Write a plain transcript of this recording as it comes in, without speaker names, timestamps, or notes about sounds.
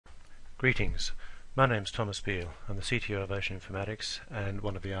Greetings, my name's Thomas Beale. I'm the CTO of Ocean Informatics and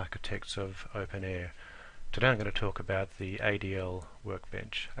one of the architects of openEHR. Today I'm going to talk about the ADL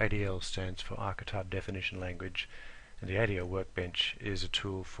Workbench. ADL stands for Archetype Definition Language, and the ADL Workbench is a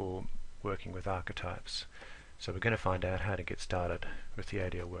tool for working with archetypes. So we're going to find out how to get started with the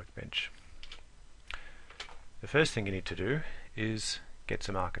ADL Workbench. The first thing you need to do is get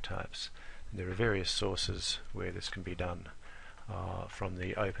some archetypes. And there are various sources where this can be done. From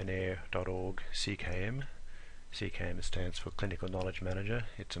the openEHR.org CKM. CKM stands for Clinical Knowledge Manager.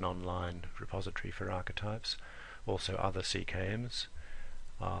 It's an online repository for archetypes. Also other CKMs,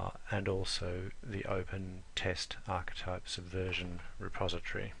 and also the Open Test Archetype Subversion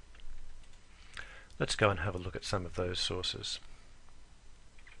repository. Let's go and have a look at some of those sources.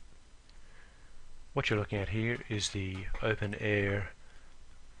 What you're looking at here is the openEHR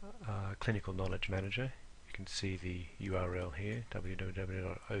Clinical Knowledge Manager. You can see the URL here,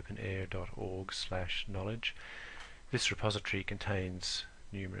 www.openehr.org/knowledge. This repository contains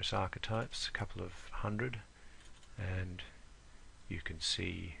numerous archetypes, a couple of hundred, and you can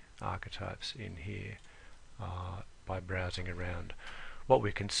see archetypes in here by browsing around. What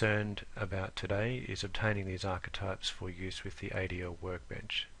we're concerned about today is obtaining these archetypes for use with the ADL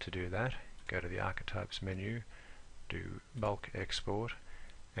Workbench. To do that, go to the Archetypes menu, do Bulk Export,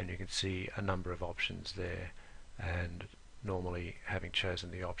 and you can see a number of options there, and normally, having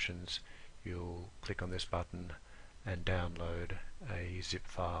chosen the options, you'll click on this button and download a zip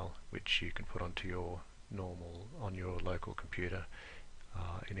file which you can put onto your local computer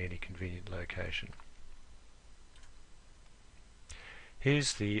in any convenient location.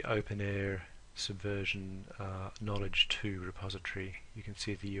 Here's the openEHR Subversion Knowledge 2 repository. You can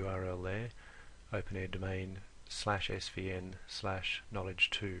see the URL there, openEHR domain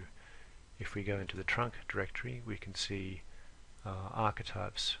 /svn/knowledge2. If we go into the trunk directory, we can see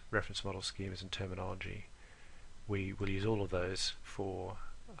archetypes, reference model schemas and terminology. We will use all of those for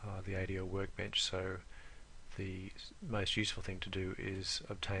the ADL Workbench, so the most useful thing to do is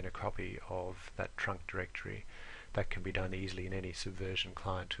obtain a copy of that trunk directory. That can be done easily in any subversion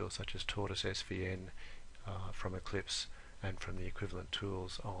client tool such as Tortoise SVN from Eclipse and from the equivalent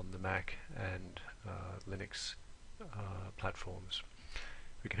tools on the Mac and Linux platforms.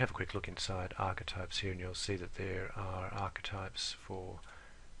 We can have a quick look inside archetypes here, and you'll see that there are archetypes for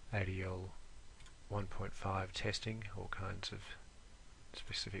ADL 1.5 testing, all kinds of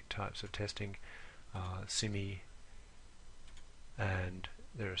specific types of testing, SIMI, and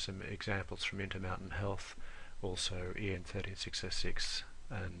there are some examples from Intermountain Health, also EN 13606,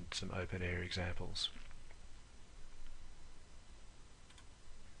 and some openEHR examples.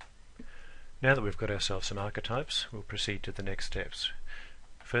 Now that we've got ourselves some archetypes, we'll proceed to the next steps.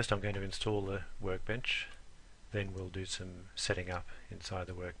 First I'm going to install the workbench, then we'll do some setting up inside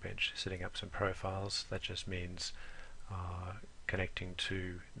the workbench, setting up some profiles. That just means connecting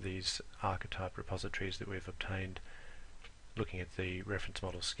to these archetype repositories that we've obtained, looking at the reference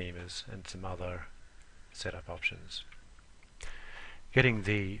model schemas and some other setup options. Getting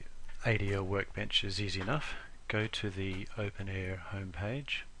the ADL Workbench is easy enough. Go to the openEHR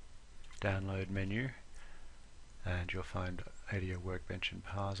homepage, download menu, and you'll find ADL Workbench and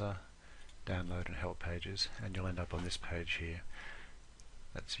Parser, download and help pages, and you'll end up on this page here.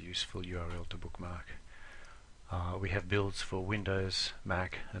 That's a useful URL to bookmark. We have builds for Windows,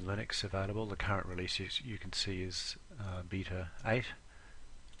 Mac and Linux available. The current release you can see is Beta 8.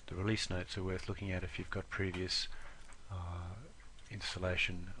 The release notes are worth looking at if you've got previous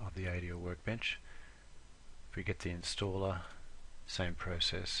installation of the ADL Workbench. If we get the installer, same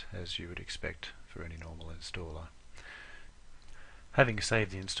process as you would expect for any normal installer. Having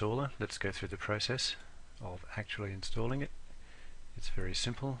saved the installer, let's go through the process of actually installing it. It's very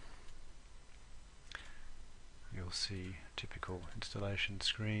simple. You'll see a typical installation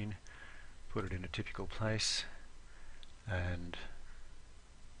screen, put it in a typical place, and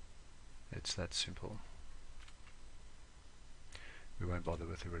it's that simple. We won't bother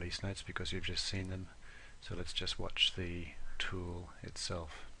with the release notes because you've just seen them, so let's just watch the tool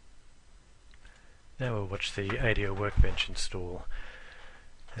itself. Now we'll watch the ADL Workbench install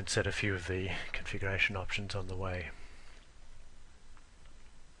and set a few of the configuration options on the way.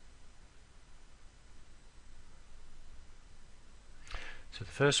 So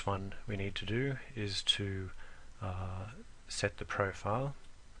the first one we need to do is to set the profile,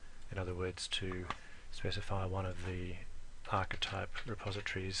 in other words to specify one of the archetype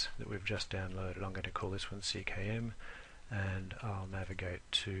repositories that we've just downloaded. I'm going to call this one CKM, and I'll navigate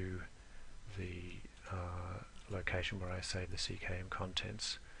to the location where I save the CKM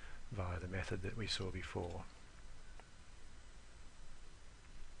contents via the method that we saw before.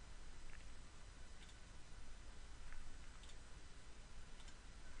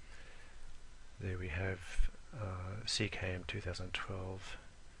 CKM 2012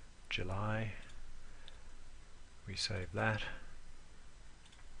 July. We save that,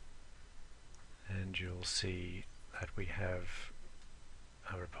 and you'll see that we have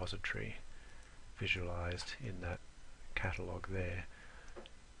a repository visualized in that catalog there.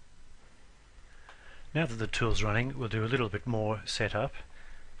 Now that the tool's running, we'll do a little bit more setup,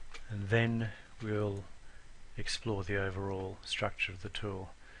 and then we'll explore the overall structure of the tool.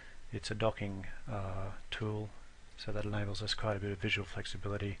 It's a docking tool, so that enables us quite a bit of visual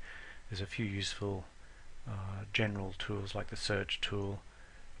flexibility. There's a few useful general tools like the search tool,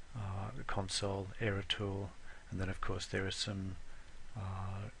 the console error tool, and then of course there are some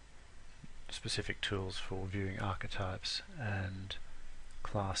specific tools for viewing archetypes and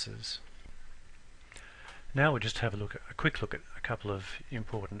classes. Now we'll just have a quick look at a couple of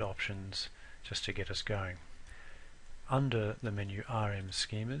important options just to get us going. Under the menu RM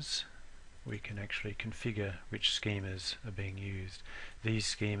schemas, we can actually configure which schemas are being used. These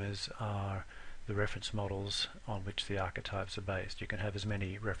schemas are the reference models on which the archetypes are based. You can have as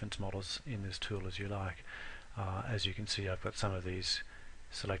many reference models in this tool as you like. As you can see, I've got some of these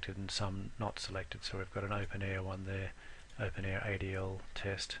selected and some not selected. So we've got an openEHR one there, openEHR ADL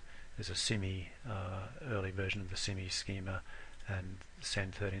test. There's a SIMI, early version of the SIMI schema, and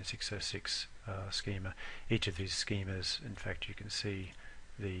SEN 13606 schema. Each of these schemas, in fact, you can see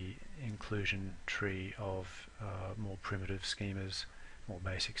the inclusion tree of more primitive schemas, more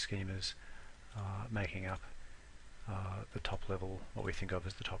basic schemas, making up the top level, what we think of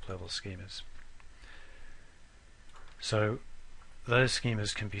as the top level schemas. So those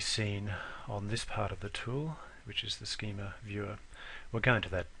schemas can be seen on this part of the tool, which is the schema viewer. We'll go into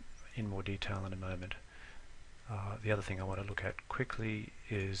that in more detail in a moment. The other thing I want to look at quickly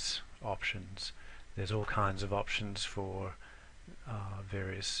is options. There's all kinds of options for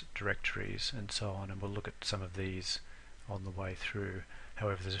various directories and so on, and we'll look at some of these on the way through.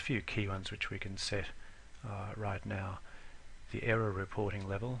 However, there's a few key ones which we can set right now. The error reporting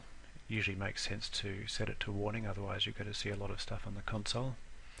level usually makes sense to set it to warning, otherwise you're going to see a lot of stuff on the console.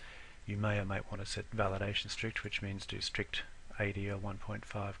 You may or may want to set validation strict, which means do strict ADL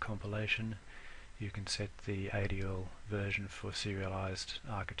 1.5 compilation. You can set the ADL version for serialized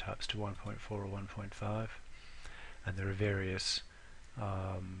archetypes to 1.4 or 1.5, and there are various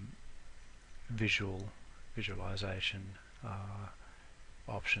visualization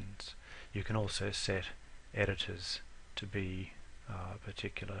options. You can also set editors to be a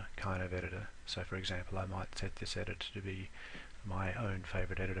particular kind of editor. So for example, I might set this editor to be my own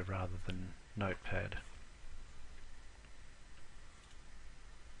favorite editor rather than Notepad.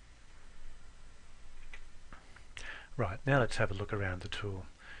 Right, now let's have a look around the tool.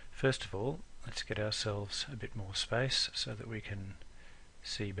 First of all, let's get ourselves a bit more space so that we can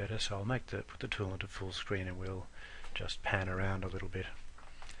see better. So I'll put the tool into full screen and we'll just pan around a little bit.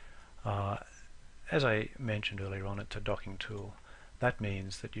 As I mentioned earlier on, it's a docking tool. That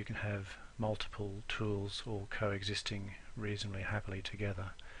means that you can have multiple tools all coexisting reasonably happily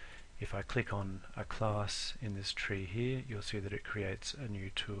together. If I click on a class in this tree here, you'll see that it creates a new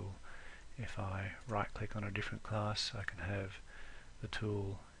tool. If I right click on a different class, I can have the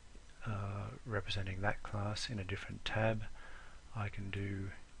tool representing that class in a different tab. I can do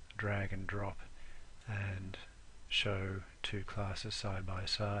drag and drop and show two classes side by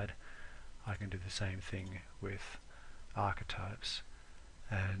side. I can do the same thing with archetypes,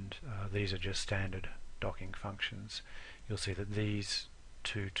 and these are just standard docking functions. You'll see that these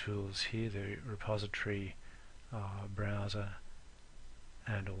two tools here, the repository browser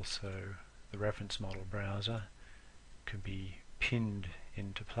and also the reference model browser, can be pinned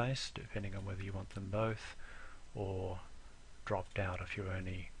into place depending on whether you want them both, or dropped out if you're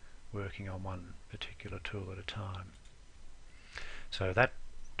only working on one particular tool at a time. So that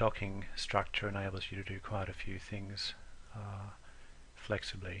docking structure enables you to do quite a few things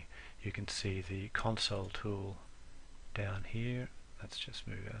flexibly. You can see the console tool down here. Let's just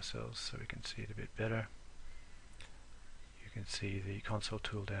move ourselves so we can see it a bit better. You can see the console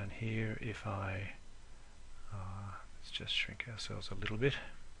tool down here. If I let's just shrink ourselves a little bit.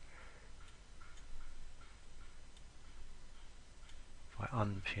 If I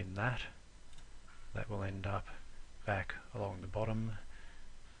unpin that, that will end up back along the bottom.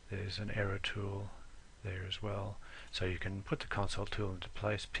 There's an error tool there as well. So you can put the console tool into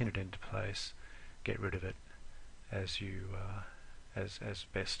place, pin it into place, get rid of it as you as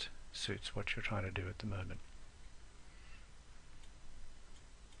best suits what you're trying to do at the moment.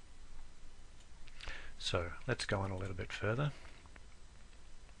 So let's go on a little bit further.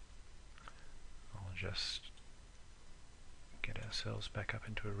 I'll just get ourselves back up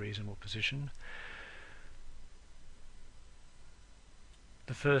into a reasonable position.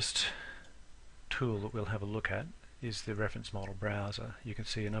 The first tool that we'll have a look at is the reference model browser. You can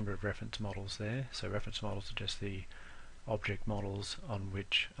see a number of reference models there. So reference models are just the object models on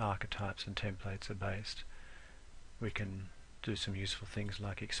which archetypes and templates are based. We can do some useful things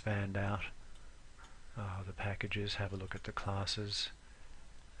like expand out the packages, have a look at the classes,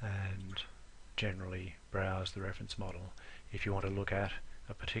 and generally browse the reference model. If you want to look at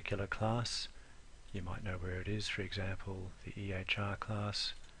a particular class, you might know where it is. For example, the EHR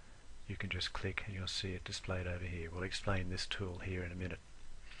class. You can just click and you'll see it displayed over here. We'll explain this tool here in a minute.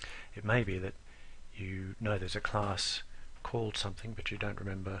 It may be that you know there's a class called something but you don't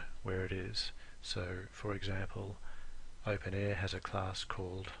remember where it is. So for example, openEHR has a class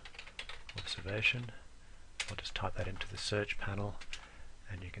called observation. I'll just type that into the search panel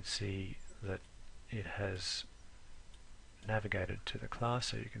and you can see that it has navigated to the class,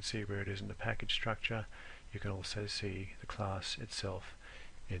 so you can see where it is in the package structure. You can also see the class itself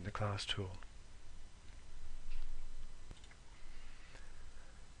in the class tool.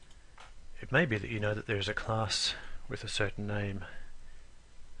 It may be that you know that there is a class with a certain name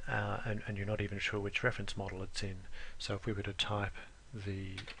and you're not even sure which reference model it's in. So if we were to type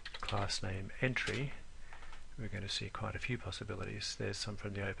the class name entry, we're going to see quite a few possibilities. There's some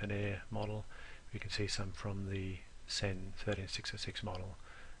from the openEHR model, we can see some from the SEN 13606 model,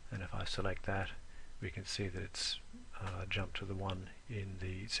 and if I select that, we can see that it's jumped to the one in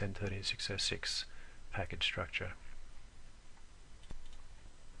the SEN 13606 package structure.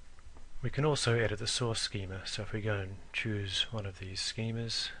 We can also edit the source schema, so if we go and choose one of these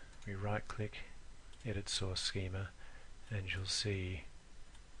schemas, we right click, edit source schema, and you'll see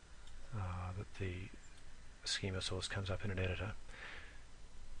that the schema source comes up in an editor.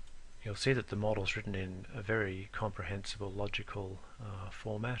 You'll see that the model is written in a very comprehensible, logical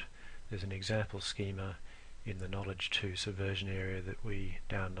format. There's an example schema in the Knowledge 2 subversion area that we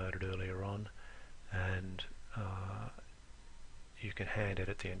downloaded earlier on, and you can hand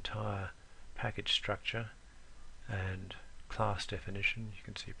edit the entire package structure and class definition. You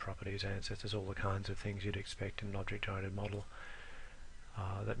can see properties, ancestors, all the kinds of things you'd expect in an object-oriented model.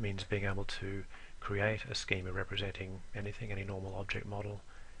 That means being able to create a schema representing anything, any normal object model,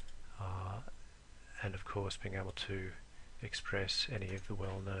 and of course being able to express any of the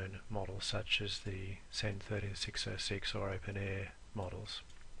well-known models such as the SEN 13606 or openEHR models.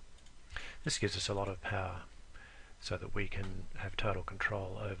 This gives us a lot of power so that we can have total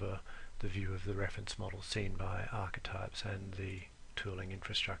control over the view of the reference model seen by archetypes and the tooling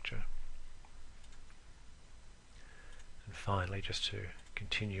infrastructure. And finally, just to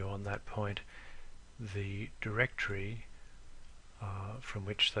continue on that point, the directory from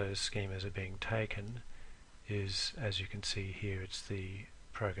which those schemas are being taken is, as you can see here, it's the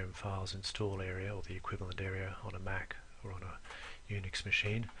program files install area or the equivalent area on a Mac or on a Unix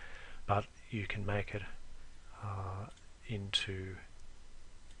machine, but you can make it into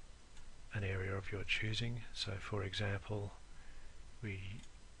an area of your choosing. So for example, we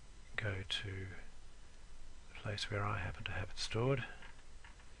go to the place where I happen to have it stored.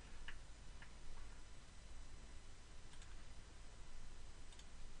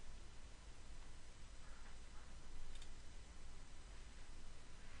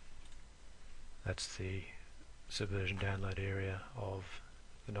 That's the subversion download area of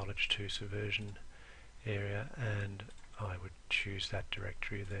the Knowledge 2 subversion area, and I would choose that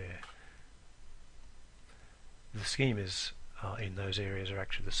directory there. The schemas in those areas are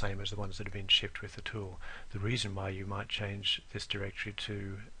actually the same as the ones that have been shipped with the tool. The reason why you might change this directory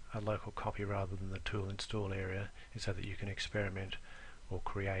to a local copy rather than the tool install area is so that you can experiment or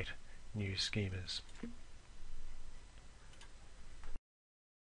create new schemas.